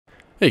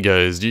Hey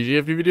guys,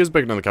 GTFDvideos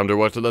back on the counter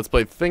watch the Let's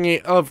Play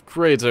thingy of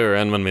Krater,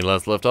 and when we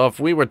last left off,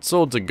 we were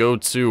told to go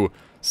to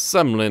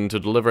Semlin to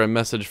deliver a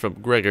message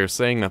from Gregor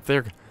saying that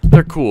they're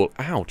cool.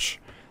 Ouch.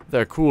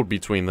 They're cool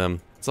between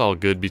them. It's all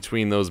good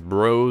between those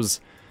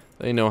bros.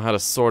 They know how to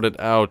sort it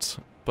out.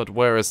 But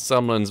where is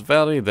Semlin's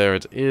Valley? There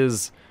it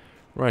is.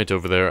 Right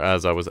over there.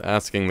 As I was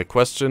asking the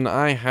question,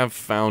 I have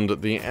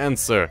found the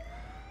answer.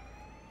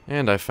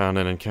 And I found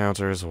an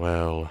encounter as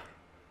well.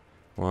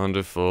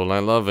 Wonderful. I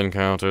love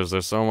encounters.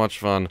 They're so much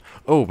fun.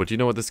 Oh, but you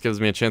know what? This gives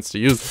me a chance to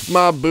use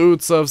my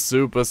boots of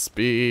super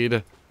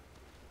speed.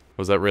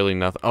 Was that really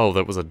nothing? Oh,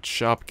 that was a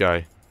shop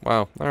guy.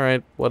 Wow.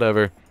 Alright.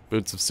 Whatever.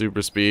 Boots of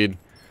super speed.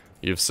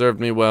 You've served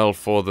me well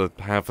for the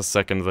half a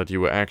second that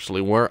you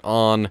actually were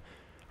on.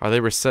 Are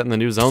they resetting the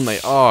new zone? They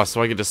are,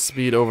 so I could just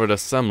speed over to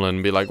Semlin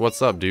and be like,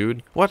 what's up,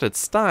 dude? What? It's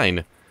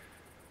Stein.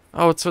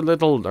 Oh, it's the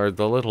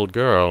little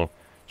girl.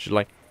 She's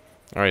like,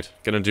 alright,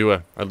 gonna do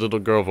a little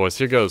girl voice.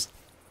 Here goes.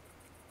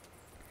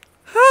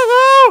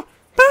 Hello,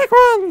 big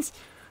ones!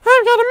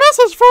 I've got a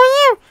message for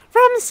you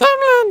from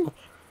Semlin!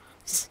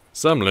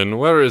 Semlin,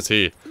 where is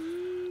he?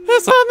 He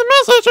said the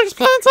message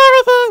explains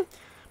everything,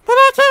 but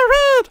I can't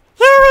read.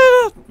 You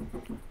read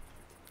it!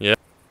 Yeah.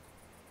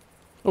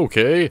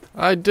 Okay,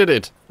 I did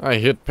it. I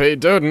hit pay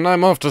dirt and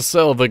I'm off to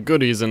sell the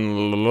goodies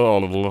in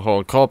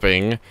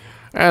copying,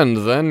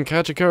 and then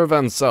catch a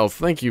caravan south.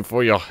 Thank you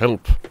for your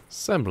help,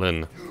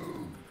 Semlin.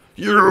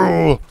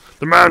 You,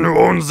 the man who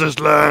owns this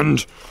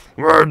land,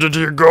 where did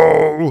he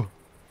go?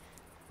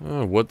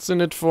 What's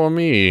in it for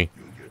me?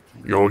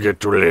 You'll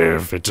get to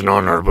live. It's an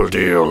honorable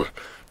deal.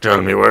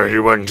 Tell me where he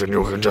went and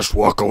you can just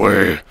walk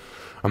away.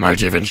 I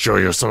might even show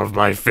you some of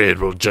my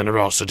fatal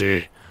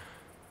generosity.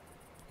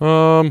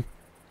 Well,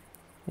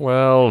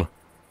 do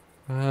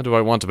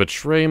I want to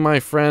betray my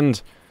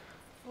friend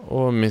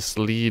or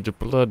mislead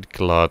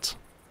Bloodclot?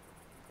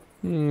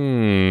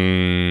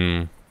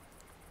 Well,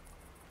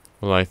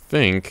 I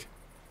think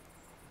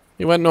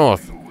he went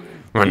north.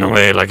 Run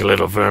away like a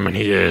little vermin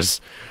he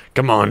is.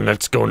 Come on,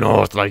 let's go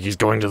north like he's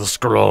going to the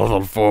scroll of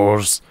all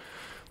fours.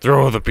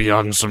 Throw the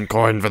peons some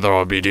coin for their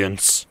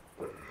obedience.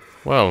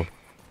 Well,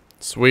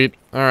 sweet.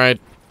 Alright.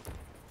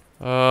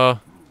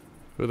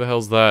 Who the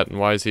hell's that and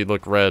why does he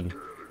look red?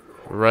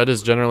 Red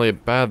is generally a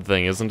bad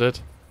thing, isn't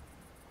it?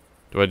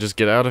 Do I just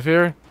get out of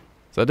here?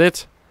 Is that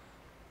it?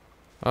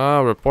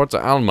 Report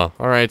to Alma.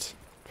 Alright.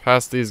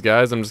 Past these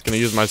guys, I'm just gonna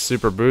use my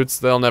super boots.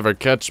 They'll never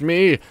catch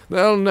me.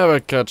 They'll never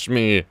catch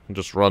me.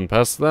 Just run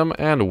past them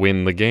and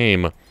win the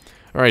game.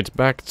 Alright,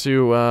 back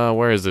to,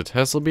 where is it?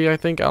 Hesselby, I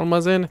think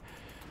Alma's in?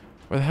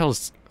 Where the hell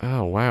is...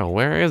 Oh, wow.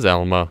 Where is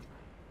Alma?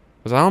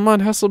 Was Alma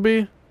in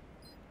Hesselby?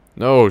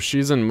 No,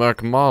 she's in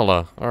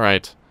Merkmala.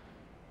 Alright.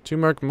 To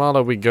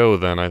Merkmala we go,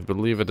 then. I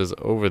believe it is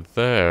over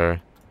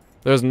there.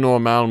 There's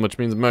Normalm, which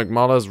means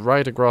Merkmala is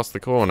right across the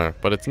corner.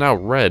 But it's now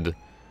red.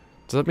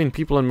 Does that mean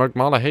people in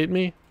Merkmala hate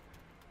me?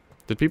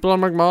 Did people on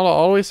Merkmala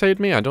always hate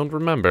me? I don't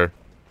remember.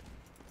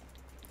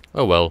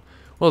 Oh well.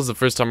 Well, this is the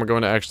first time we're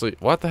going to actually...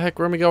 What the heck?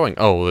 Where am I going?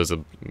 Oh, there's a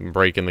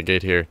break in the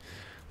gate here.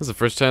 This is the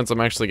first chance I'm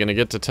actually going to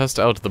get to test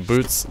out the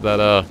boots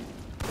that,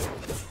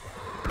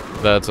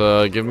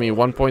 give me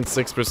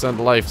 1.6%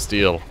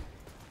 lifesteal.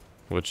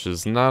 Which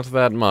is not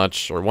that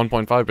much. Or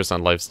 1.5%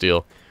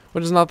 lifesteal.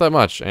 Which is not that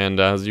much. And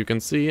as you can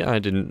see, I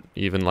didn't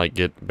even, like,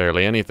 get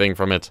barely anything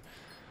from it.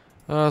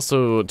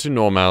 So, to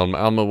Normalm.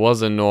 Alma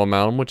was in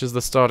Normalm, which is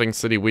the starting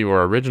city we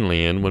were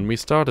originally in when we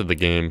started the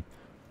game.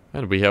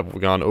 And we have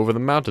gone over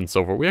the mountain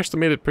so far. We actually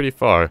made it pretty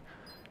far.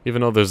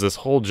 Even though there's this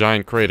whole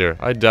giant crater.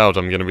 I doubt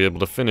I'm gonna be able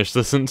to finish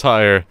this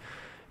entire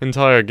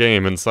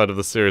game inside of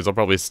the series. I'll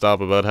probably stop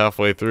about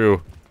halfway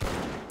through.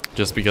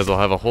 Just because I'll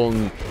have a whole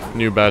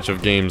new batch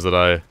of games that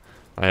I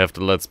have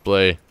to let's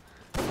play.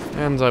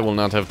 And I will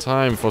not have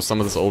time for some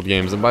of this old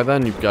games. And by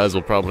then, you guys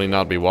will probably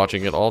not be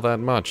watching it all that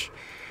much.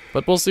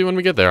 But we'll see when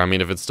we get there. I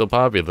mean, if it's still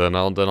popular, then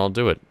I'll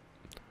do it.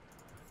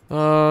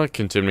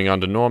 Continuing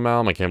on to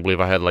Normalm. I can't believe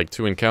I had like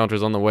 2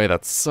 encounters on the way.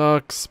 That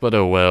sucks, but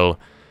oh well.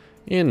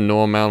 In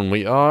Normalm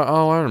we are...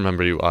 Oh, I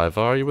remember you,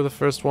 Ivar. You were the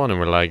first one,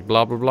 and we're like,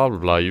 blah, blah, blah, blah,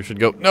 blah. You should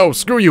go... No,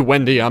 screw you,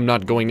 Wendy! I'm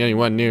not going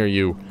anywhere near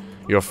you.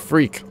 You're a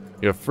freak.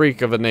 You're a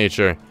freak of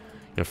nature.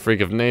 You're a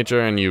freak of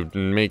nature, and you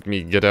make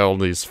me get all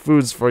these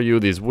foods for you.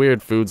 These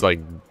weird foods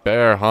like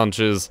bear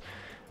haunches.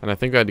 And I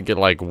think I had to get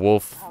like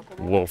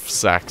wolf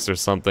sacks or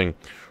something.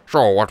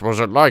 So, what was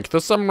it like? The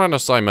Semlin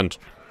assignment.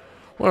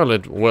 Well,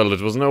 it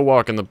was no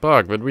walk in the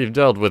park, but we've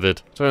dealt with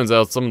it. Turns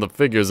out some of the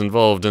figures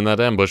involved in that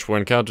ambush were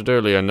encountered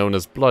earlier, known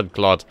as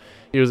Bloodclot.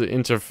 He was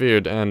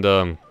interfered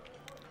and,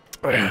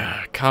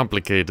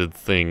 complicated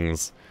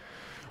things.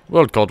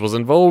 Bloodclot was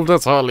involved,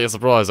 that's hardly a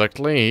surprise,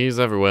 actually. He's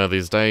everywhere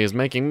these days,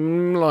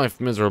 making life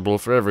miserable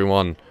for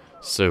everyone.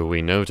 So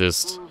we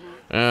noticed.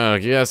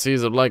 Yes,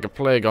 he's like a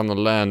plague on the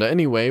land.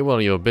 Anyway,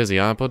 while you were busy,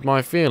 I put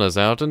my feelers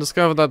out and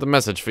discovered that the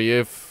message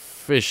you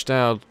fished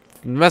out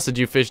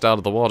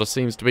of the water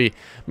seems to be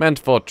meant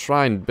for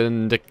Trine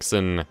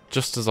Bendixson,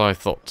 just as I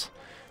thought.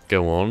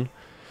 Go on.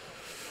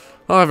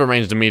 I've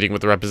arranged a meeting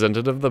with the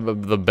representative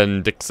of the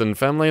Bendixson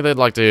family. They'd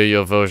like to hear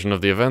your version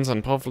of the events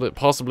and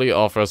possibly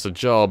offer us a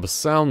job.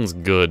 Sounds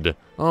good.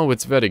 Oh,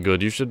 it's very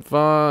good. You should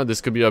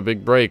this could be our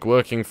big break.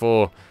 Working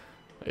for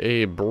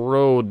a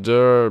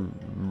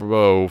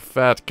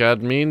fat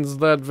cat means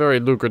that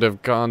very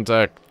lucrative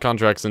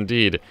contracts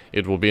indeed.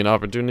 It will be an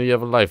opportunity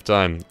of a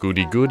lifetime.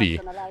 Goody goody.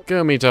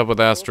 Go meet up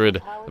with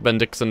Astrid, the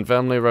Bendixson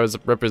family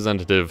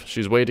representative.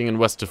 She's waiting in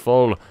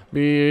Westfall.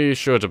 Be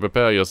sure to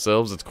prepare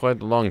yourselves. It's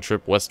quite a long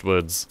trip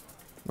westwards.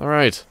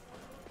 Alright.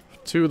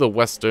 To the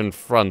Western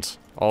Front.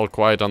 All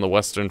quiet on the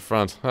Western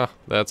Front. Huh,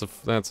 that's a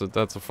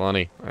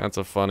funny.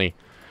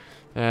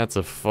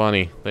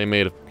 They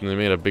made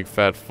a big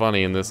fat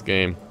funny in this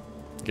game.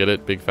 Get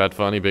it? Big fat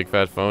funny, big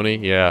fat phony?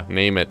 Yeah,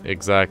 name it.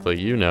 Exactly.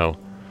 You know.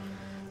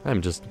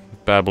 I'm just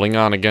babbling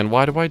on again.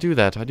 Why do I do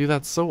that? I do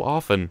that so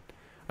often.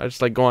 I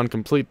just like go on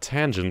complete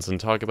tangents and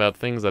talk about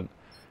things that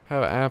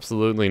have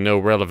absolutely no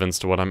relevance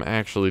to what I'm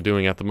actually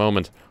doing at the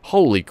moment.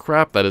 Holy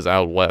crap, that is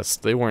out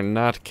west. They were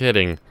not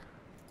kidding.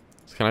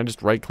 So can I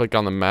just right click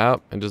on the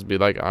map and just be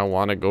like, I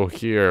want to go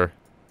here?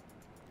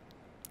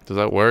 Does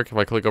that work? If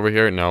I click over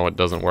here? No, it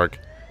doesn't work.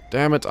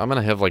 Damn it, I'm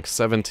gonna have like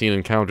 17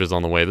 encounters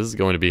on the way. This is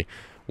going to be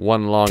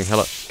one long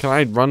hell. Can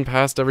I run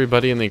past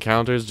everybody in the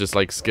encounters? Just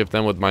like skip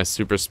them with my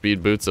super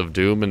speed boots of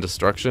doom and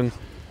destruction?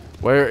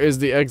 Where is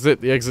the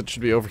exit? The exit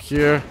should be over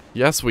here.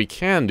 Yes, we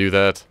can do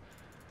that.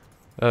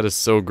 That is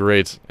so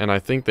great. And I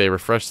think they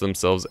refresh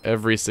themselves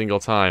every single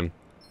time.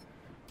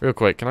 Real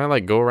quick, can I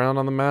like go around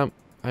on the map?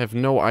 I have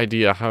no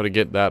idea how to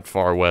get that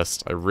far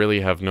west. I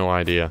really have no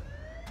idea.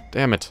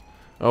 Damn it.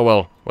 Oh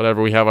well,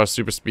 whatever, we have our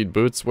super speed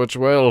boots, which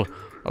will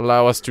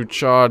allow us to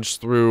charge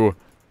through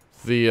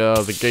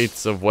the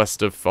gates of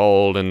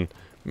Westfall and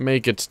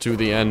make it to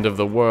the end of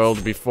the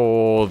world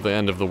before the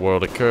end of the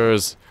world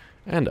occurs,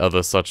 and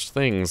other such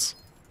things.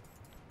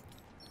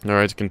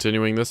 Alright,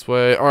 continuing this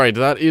way. Alright,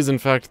 that is in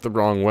fact the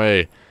wrong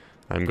way.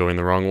 I'm going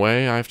the wrong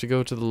way. I have to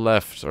go to the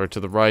left, or to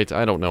the right.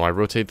 I don't know. I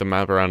rotate the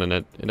map around and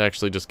it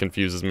actually just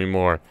confuses me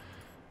more.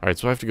 Alright,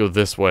 so I have to go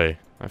this way.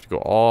 I have to go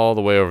all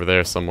the way over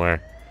there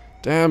somewhere.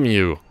 Damn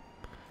you.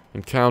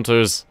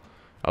 Encounters.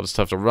 I'll just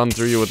have to run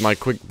through you with my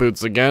quick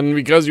boots again,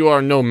 because you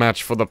are no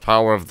match for the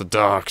power of the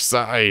dark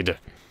side.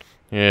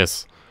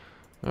 Yes.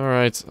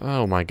 Alright.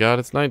 Oh my god,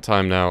 it's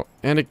nighttime now.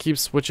 And it keeps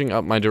switching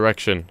up my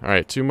direction.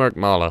 Alright, to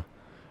Merkmala.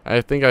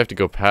 I think I have to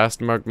go past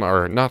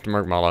Merkmala, or not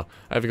Merkmala.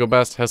 I have to go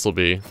past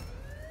Hesselby.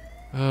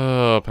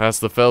 Past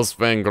the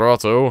Felsfang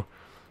Grotto.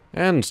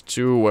 And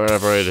to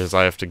wherever it is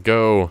I have to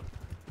go.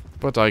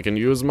 But I can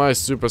use my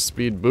super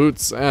speed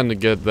boots and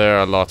get there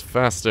a lot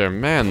faster.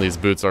 Man, these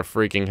boots are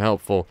freaking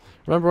helpful.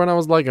 Remember when I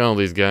was like, oh,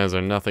 these guys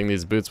are nothing.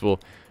 These boots will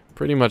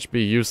pretty much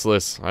be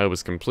useless. I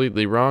was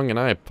completely wrong, and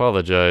I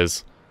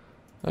apologize.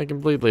 I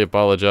completely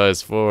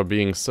apologize for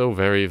being so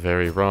very,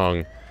 very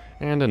wrong.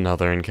 And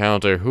another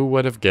encounter. Who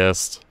would have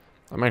guessed?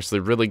 I'm actually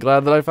really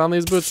glad that I found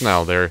these boots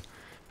now. They're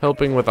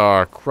helping with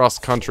our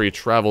cross-country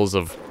travels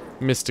of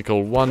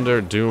mystical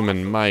wonder, doom,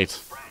 and might.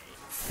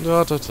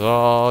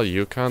 Da-da-da,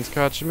 you can't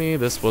catch me,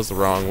 this was the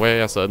wrong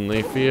way. I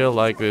suddenly feel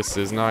like this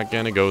is not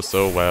gonna go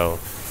so well.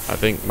 I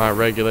think my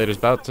regulator's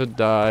about to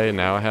die,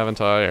 now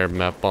haven't I? Or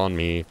map on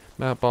me,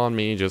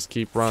 just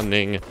keep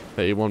running.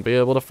 They won't be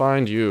able to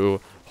find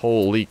you.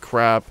 Holy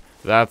crap,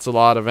 that's a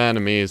lot of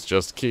enemies,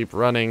 just keep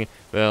running,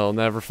 they'll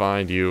never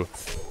find you.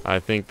 I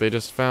think they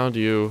just found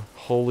you.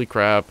 Holy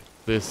crap,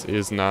 this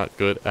is not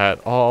good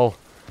at all.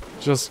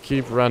 Just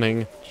keep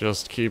running.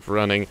 Just keep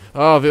running.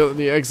 Oh,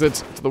 the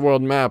exit to the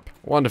world map.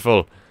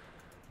 Wonderful.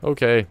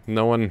 Okay,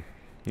 no one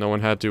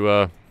had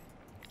to,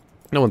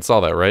 no one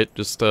saw that, right?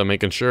 Just,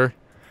 making sure.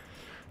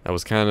 That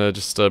was kind of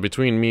just,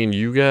 between me and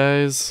you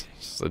guys.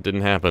 Just, it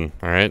didn't happen,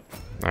 alright?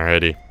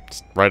 Alrighty.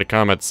 Just write a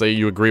comment, say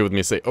you agree with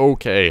me, say,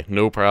 okay,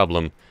 no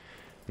problem.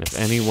 And if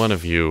any one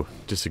of you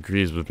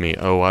disagrees with me,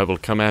 oh, I will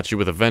come at you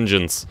with a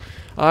vengeance.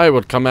 I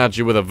will come at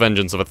you with a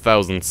vengeance of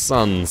 1,000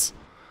 suns.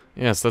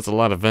 Yes, that's a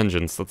lot of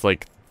vengeance. That's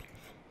like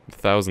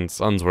 1,000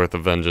 suns worth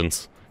of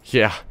vengeance.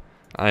 Yeah,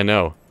 I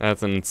know.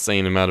 That's an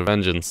insane amount of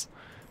vengeance.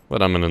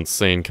 But I'm an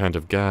insane kind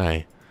of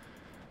guy.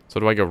 So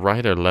do I go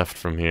right or left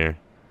from here?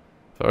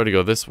 If I were to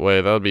go this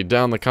way, that would be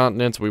down the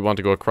continent. We want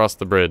to go across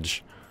the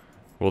bridge.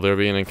 Will there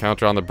be an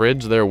encounter on the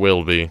bridge? There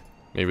will be.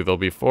 Maybe there'll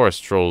be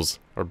forest trolls.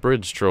 Or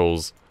bridge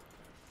trolls.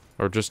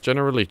 Or just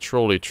generally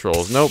trolly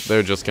trolls. Nope,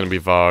 they're just gonna be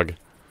Vogue.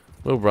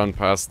 We'll run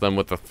past them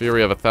with the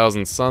fury of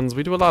 1,000 suns.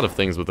 We do a lot of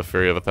things with the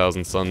fury of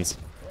 1,000 suns.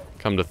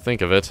 Come to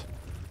think of it.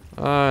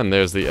 And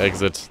there's the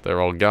exit.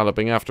 They're all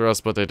galloping after us,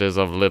 but it is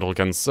of little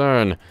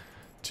concern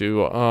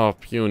to our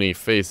puny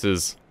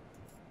faces.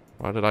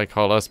 Why did I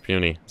call us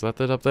puny? Is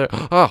that it up there?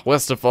 Ah,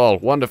 Westfall!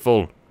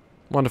 Wonderful!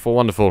 Wonderful,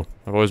 wonderful.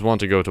 I've always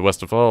wanted to go to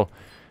Westfall.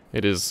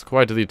 It is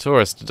quite the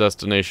tourist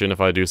destination, if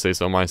I do say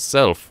so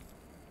myself.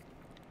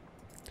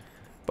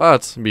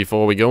 But,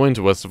 before we go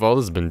into Westfall,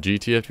 this has been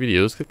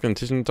GTFDvideos. Click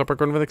continue to top right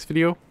corner of the next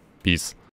video. Peace.